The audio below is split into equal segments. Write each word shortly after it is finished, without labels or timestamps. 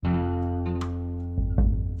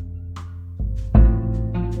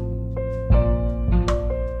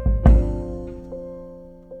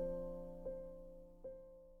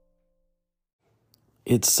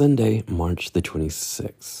It's Sunday, March the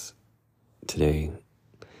 26th. Today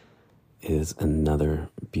is another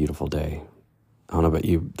beautiful day. I don't know about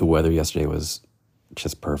you, the weather yesterday was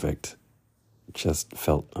just perfect. Just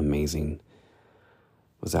felt amazing.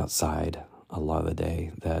 Was outside a lot of the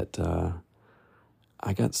day that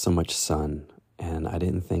I got so much sun, and I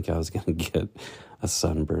didn't think I was going to get a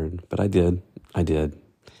sunburn, but I did. It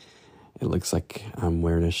looks like I'm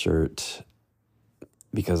wearing a shirt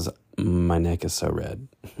because my neck is so red.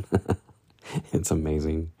 It's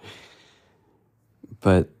amazing.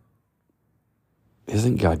 But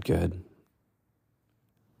isn't God good?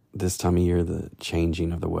 This time of year, the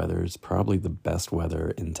changing of the weather is probably the best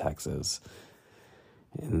weather in Texas.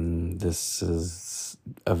 And this is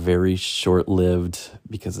a very short-lived,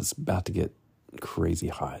 because it's about to get crazy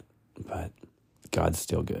hot. But God's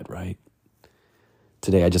still good, right?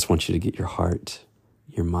 Today, I just want you to get your heart,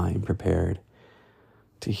 your mind prepared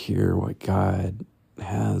to hear what God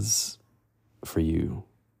has for you.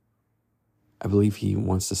 I believe He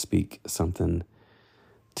wants to speak something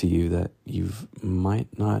to you that you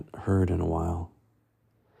might not heard in a while.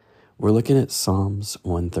 We're looking at Psalms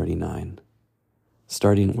 139,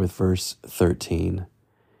 starting with verse 13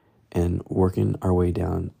 and working our way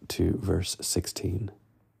down to verse 16.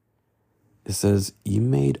 It says, "You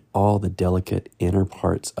made all the delicate inner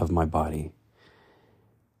parts of my body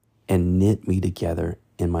and knit me together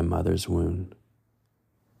in my mother's womb.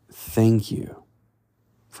 Thank you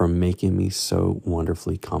for making me so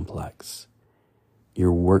wonderfully complex.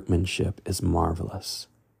 Your workmanship is marvelous.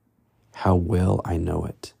 How well I know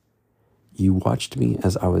it. You watched me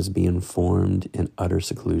as I was being formed in utter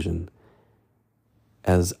seclusion,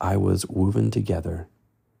 as I was woven together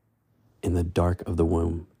in the dark of the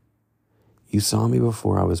womb. You saw me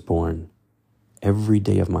before I was born. Every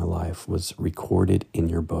day of my life was recorded in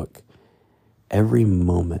your book. Every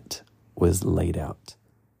moment was laid out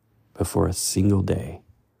before a single day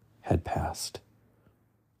had passed."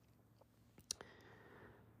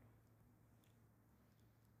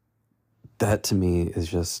 That to me is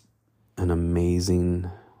just an amazing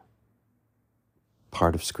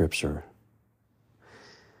part of Scripture.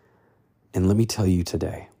 And let me tell you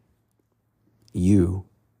today, you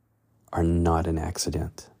are not an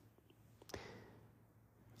accident.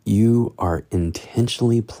 You are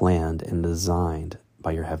intentionally planned and designed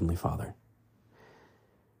by your Heavenly Father.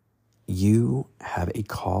 You have a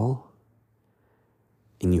call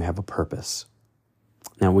and you have a purpose.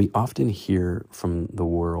 Now, we often hear from the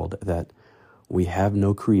world that we have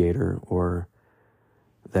no creator, or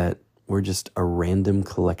that we're just a random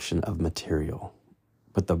collection of material.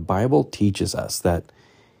 But the Bible teaches us that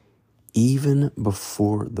even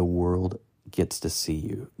before the world gets to see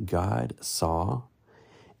you, God saw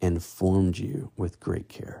and formed you with great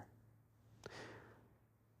care.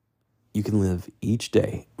 You can live each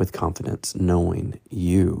day with confidence, knowing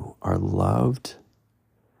you are loved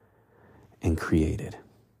and created.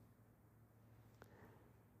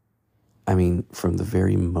 I mean, from the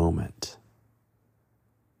very moment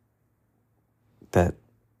that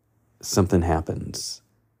something happens,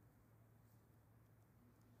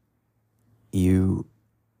 you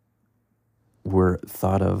were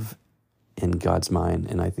thought of in God's mind.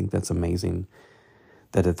 And I think that's amazing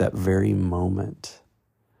that at that very moment,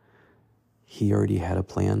 He already had a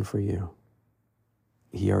plan for you.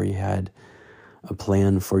 He already had a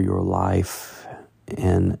plan for your life,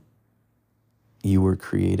 and you were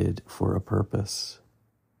created for a purpose.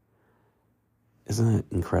 Isn't it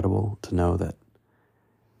incredible to know that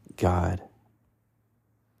God,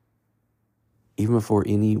 even before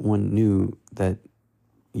anyone knew that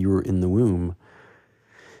you were in the womb,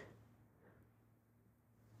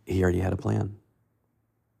 He already had a plan?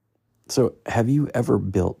 So have you ever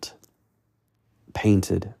built,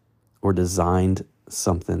 painted, or designed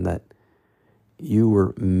something that you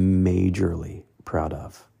were majorly proud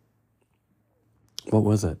of? What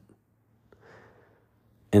was it?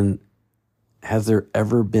 And has there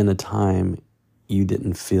ever been a time you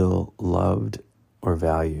didn't feel loved or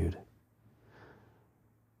valued?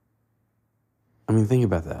 I mean, think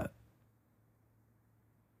about that.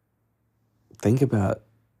 Think about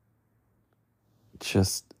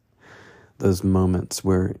just those moments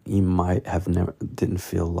where you might have didn't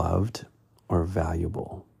feel loved or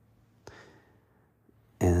valuable.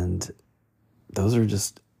 And those are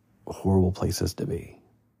just horrible places to be.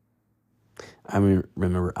 I mean,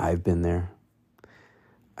 remember, I've been there.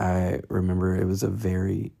 I remember it was a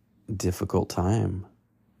very difficult time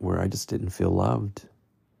where I just didn't feel loved.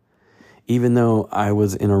 Even though I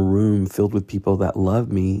was in a room filled with people that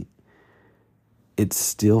loved me, it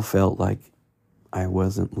still felt like I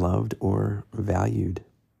wasn't loved or valued.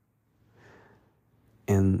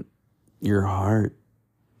 and your heart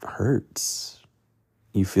hurts.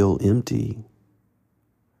 You feel empty.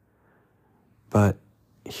 But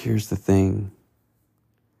here's the thing.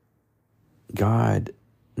 God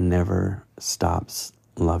never stops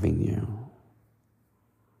loving you.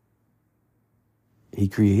 He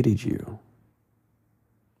created you.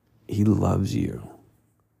 He loves you.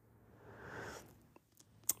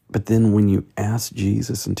 But then when you ask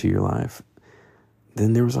Jesus into your life,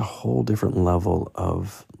 then there was a whole different level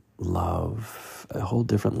of love, a whole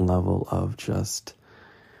different level of just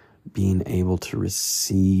being able to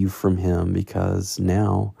receive from him, because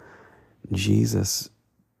now Jesus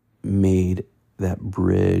made that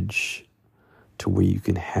bridge to where you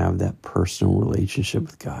can have that personal relationship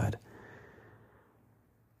with God.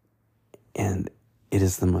 And it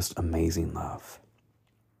is the most amazing love.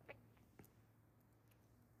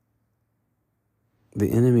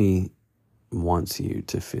 The enemy wants you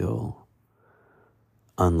to feel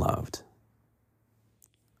unloved,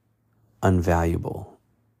 unvaluable.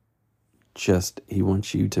 He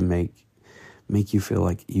wants you to make you feel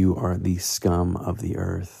like you are the scum of the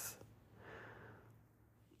earth.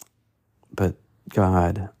 But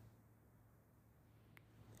God,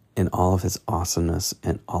 in all of his awesomeness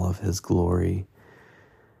and all of his glory,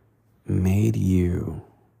 made you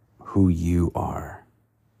who you are.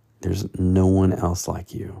 There's no one else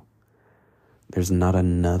like you. There's not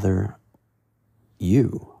another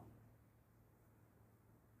you.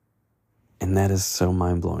 And that is so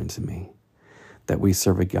mind-blowing to me, that we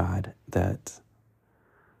serve a God that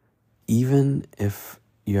even if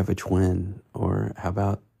you have a twin, or how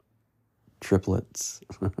about triplets,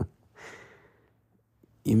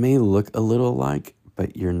 you may look a little alike,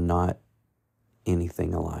 but you're not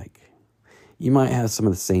anything alike. You might have some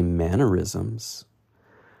of the same mannerisms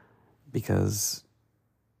because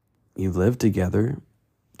you live together,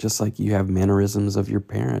 just like you have mannerisms of your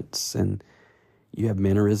parents, and you have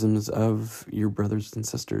mannerisms of your brothers and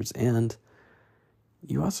sisters, and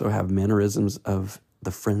you also have mannerisms of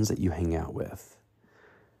the friends that you hang out with.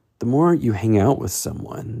 The more you hang out with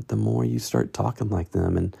someone, the more you start talking like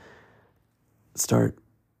them and start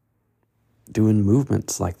doing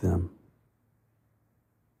movements like them.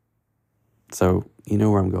 So you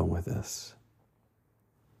know where I'm going with this.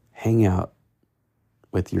 Hang out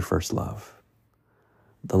with your first love,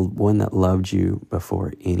 the one that loved you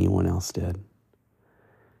before anyone else did.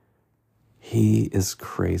 He is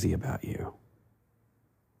crazy about you.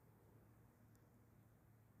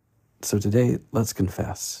 So today, let's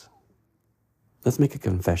confess. Let's make a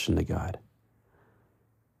confession to God.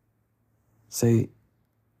 Say,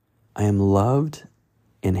 I am loved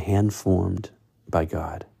and hand-formed by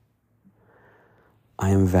God. I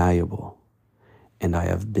am valuable, and I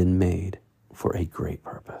have been made for a great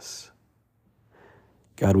purpose.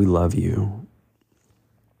 God, we love you.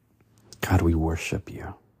 God, we worship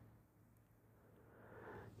you.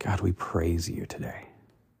 God, we praise you today.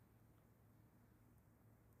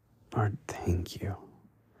 Lord, thank you.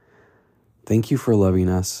 Thank you for loving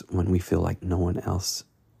us when we feel like no one else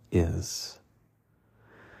is.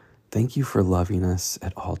 Thank you for loving us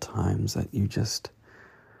at all times, that you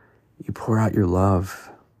pour out your love.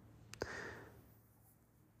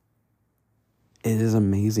 It is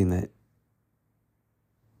amazing that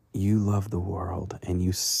you love the world and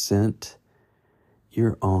you sent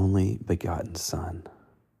your only begotten Son,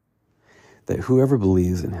 that whoever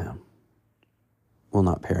believes in him will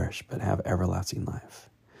not perish but have everlasting life.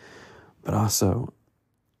 But also,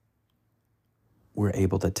 we're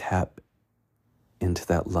able to tap into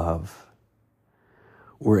that love.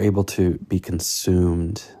 We're able to be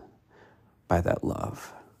consumed by that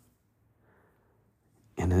love.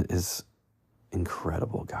 And it is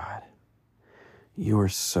incredible, God. You are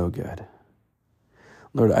so good.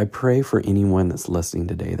 Lord, I pray for anyone that's listening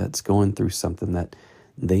today that's going through something that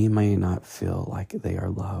they may not feel like they are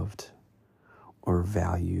loved or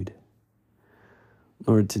valued.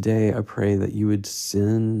 Lord, today I pray that you would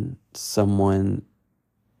send someone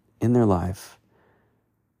in their life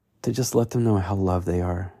to just let them know how loved they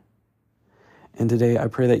are. And today I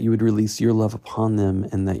pray that you would release your love upon them,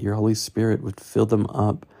 and that your Holy Spirit would fill them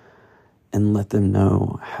up and let them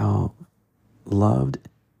know how loved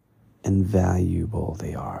and valuable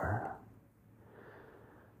they are.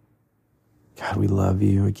 God, we love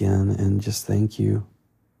you again, and just thank you.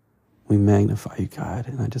 We magnify you, God,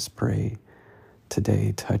 and I just pray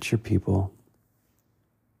today, touch your people.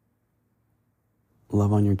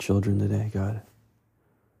 Love on your children today, God.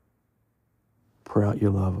 Pour out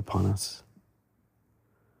your love upon us.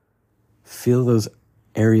 Fill those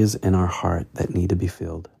areas in our heart that need to be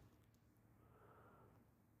filled.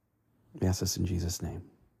 We ask this in Jesus' name.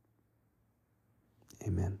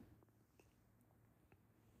 Amen.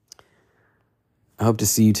 I hope to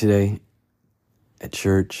see you today at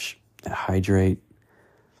church, at Hydrate.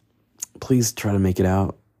 Please try to make it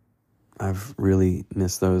out. I've really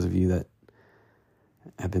missed those of you that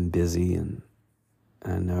have been busy, and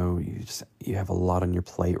I know you have a lot on your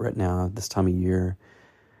plate right now. This time of year,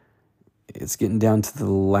 it's getting down to the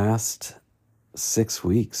last 6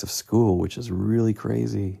 weeks of school, which is really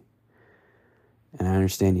crazy. And I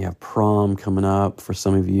understand you have prom coming up for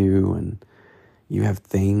some of you, and you have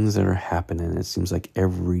things that are happening. It seems like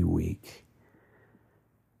every week.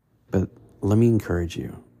 But let me encourage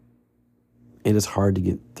you. It is hard to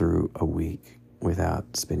get through a week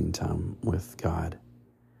without spending time with God.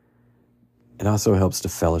 It also helps to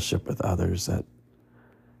fellowship with others that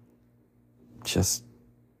just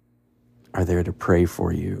are there to pray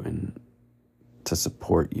for you and to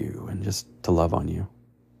support you and just to love on you.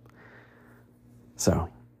 So,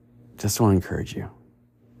 just want to encourage you.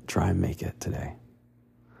 Try and make it today.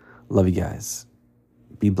 Love you guys.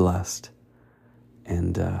 Be blessed.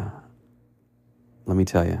 And let me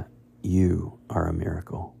tell you, you are a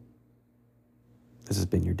miracle. This has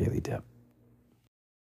been your Daily Dip.